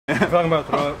I'm talking about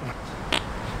throw up.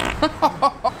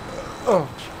 Oh.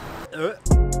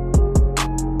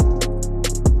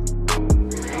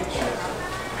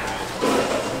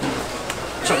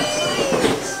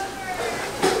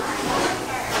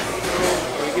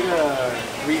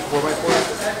 Three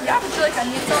 4x4s? Yeah, would you like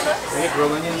onions on those? Any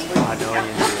grilled onions? I know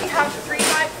onions. We have 3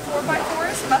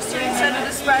 4x4s, mustard instead of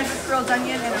the spread with grilled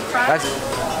onion and a fry.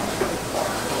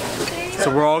 So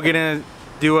we're all gonna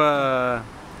do a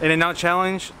In-N-Out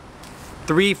challenge.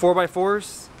 3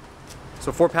 4x4s.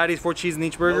 So 4 patties, 4 cheese in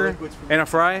each burger, and a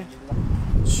fry.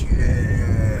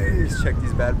 Cheers! Check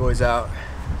these bad boys out.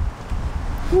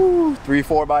 Woo! 3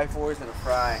 4x4s and a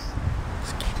fry.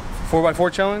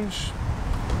 4x4 challenge.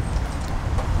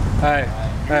 Hey,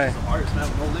 hey.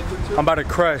 I'm about to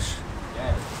crush.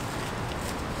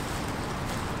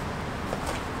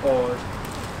 Oh,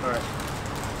 alright.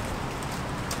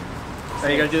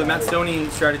 Hey, you gotta do the Matt Stoney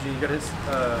strategy. You gotta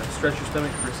stretch your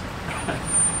stomach first.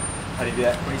 How do you do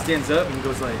that? When he stands up and he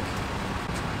goes like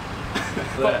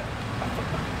that.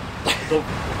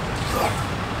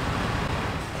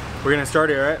 We're gonna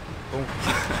start it, alright? Boom.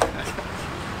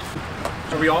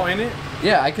 Are we all in it?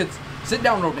 Yeah, I could sit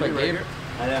down real quick, Gabe.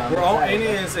 I know. We're all in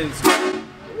it and saying 3,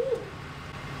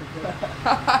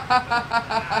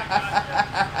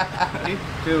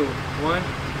 2, 1,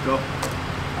 go.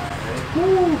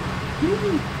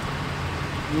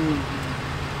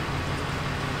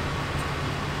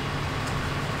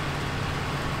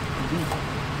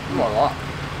 A lot.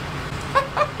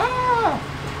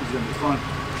 This is gonna be fun.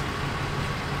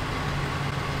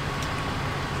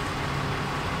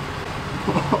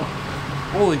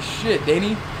 Holy shit,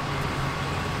 Danny.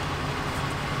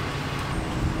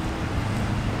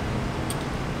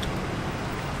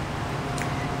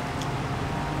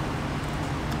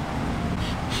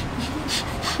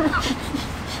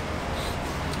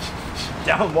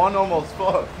 Down one almost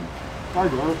fuck. I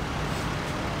go.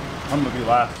 I'm gonna be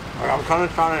last. I'm kind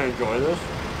of trying to enjoy this.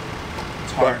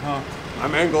 It's hard, huh? My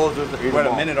main goal is just to eat Wait, them a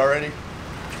all. minute already?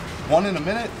 1 in a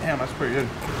minute? Damn, that's pretty good.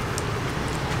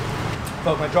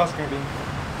 Fuck, my jaw's gonna be.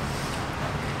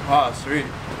 Oh, sweet.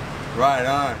 Right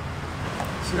on.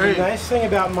 See, the nice thing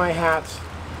about my hats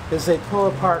is they pull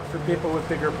apart for people with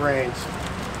bigger brains.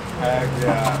 Heck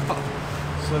yeah.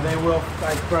 So they will,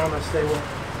 I promise, they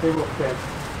will fit.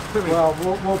 Well,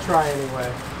 we'll try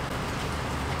anyway.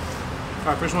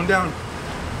 Alright, first one down.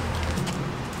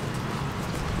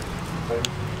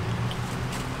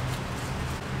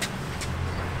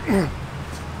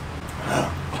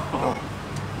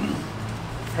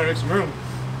 Gotta make some room.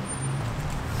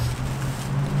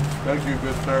 Thank you,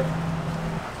 good sir.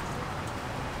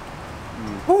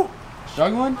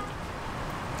 Struggling?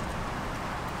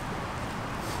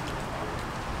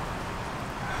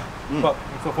 Fuck,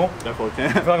 you feel full? Definitely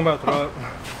I'm can. talking about throw up.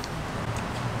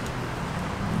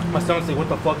 My stomach's like, what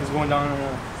the fuck is going down right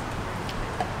now?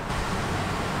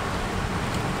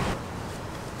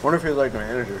 Wonder if he's like my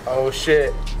manager. Oh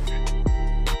shit.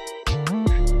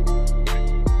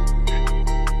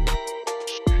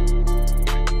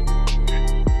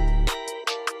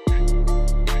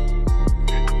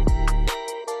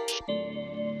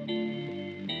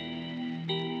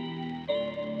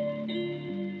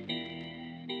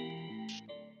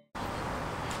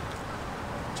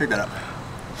 Check that out.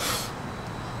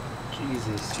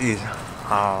 Jesus. Jeez.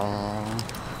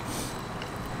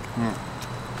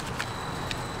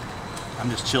 I'm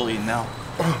just chill eating now.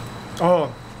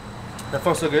 Oh, that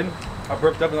felt so good. I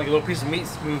burped up and like a little piece of meat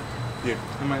smooth Dude,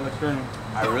 in my like sternum.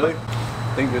 I really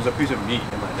think there's a piece of meat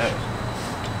in my nose.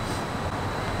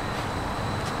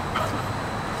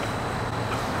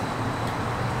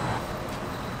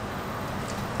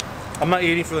 I'm not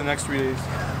eating for the next 3 days.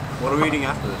 What are we eating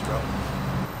after this, bro?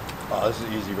 Oh, this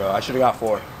is easy, bro. I should have got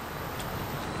 4.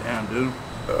 Damn, dude.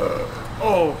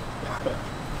 Oh.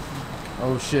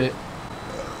 Oh shit.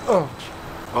 Oh.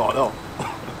 Oh no.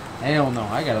 Hell no,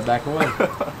 I gotta back away.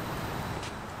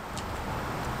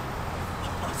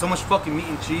 So much fucking meat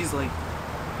and cheese, like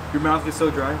your mouth gets so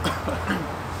dry.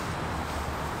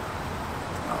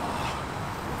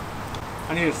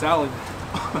 I need a salad.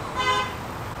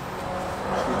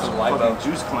 Some fucking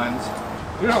juice cleanse.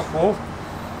 You're not full.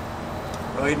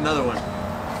 Go eat another one.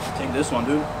 Take this one,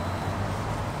 dude.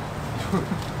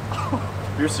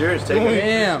 If you're serious, take it.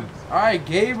 Damn. Alright,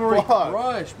 Gabe already Fuck.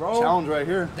 crushed, bro. Challenge right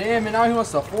here. Damn, and now he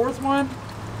wants the 4th one?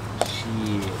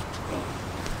 Shit.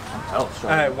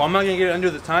 Alright, well I'm not gonna get it under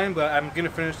the time, but I'm gonna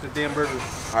finish the damn burger.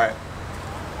 Alright.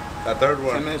 That third 10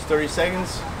 one. minutes, 30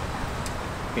 seconds.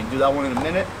 You can do that one in a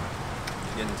minute.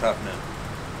 Getting tough now.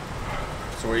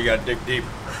 So where you gotta dig deep.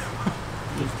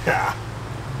 Yeah.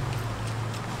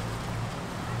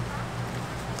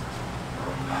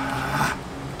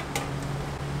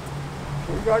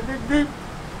 You got dig deep.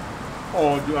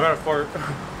 Oh, dude, I got a fart.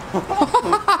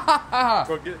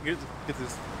 Bro, get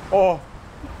this. Oh.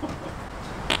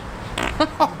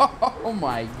 Oh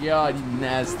my god, you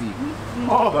nasty.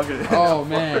 Oh,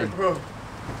 Man.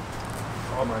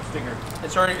 Oh, my stinger.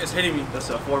 It's hitting me. That's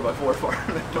a 4x4 fart.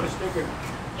 My stinger.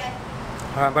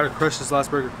 I'm about to crush this last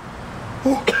burger.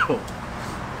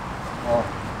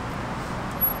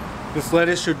 This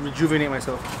lettuce should rejuvenate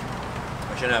myself.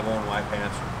 I shouldn't have worn white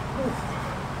pants.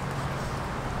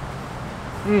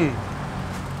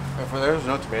 If there's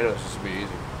no tomatoes, this would be easy.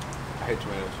 I hate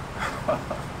tomatoes.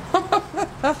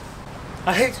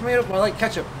 I hate tomato, but I like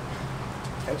ketchup.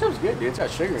 Ketchup's good, dude. It's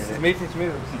got sugar in It's it. made from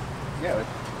tomatoes. Yeah.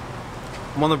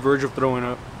 I'm on the verge of throwing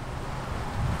up.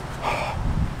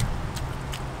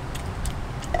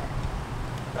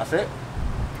 That's it.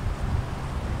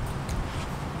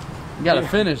 You gotta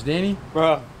finish, Danny.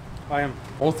 Bro, I am.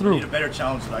 All I through. need a better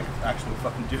challenge that I can actually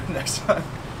fucking do next time.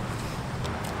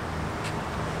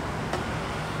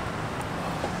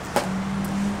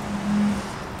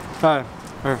 That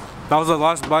was the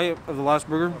last bite of the last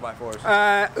burger.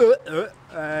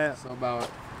 4x4s. So about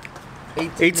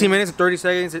 18 minutes and 30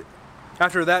 seconds.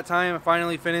 After that time, I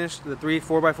finally finished the 3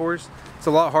 4x4s. It's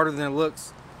a lot harder than it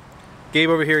looks. Gabe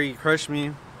over here, he crushed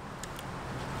me.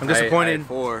 I'm disappointed. I ate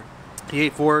 4. He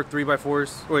ate 4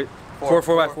 3x4s. Wait, 4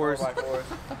 4x4s.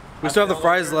 We still have the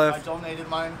fries I left. donated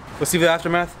mine. Let's see the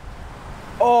aftermath.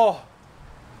 Oh,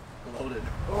 Loaded.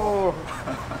 oh.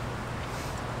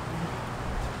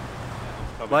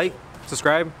 Like,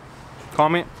 subscribe,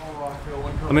 comment.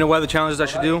 Let me know what other challenges I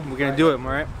should do. We're gonna do it, all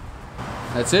right?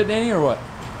 that's it, Danny, or what?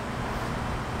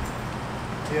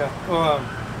 Yeah.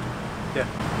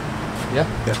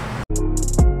 Yeah?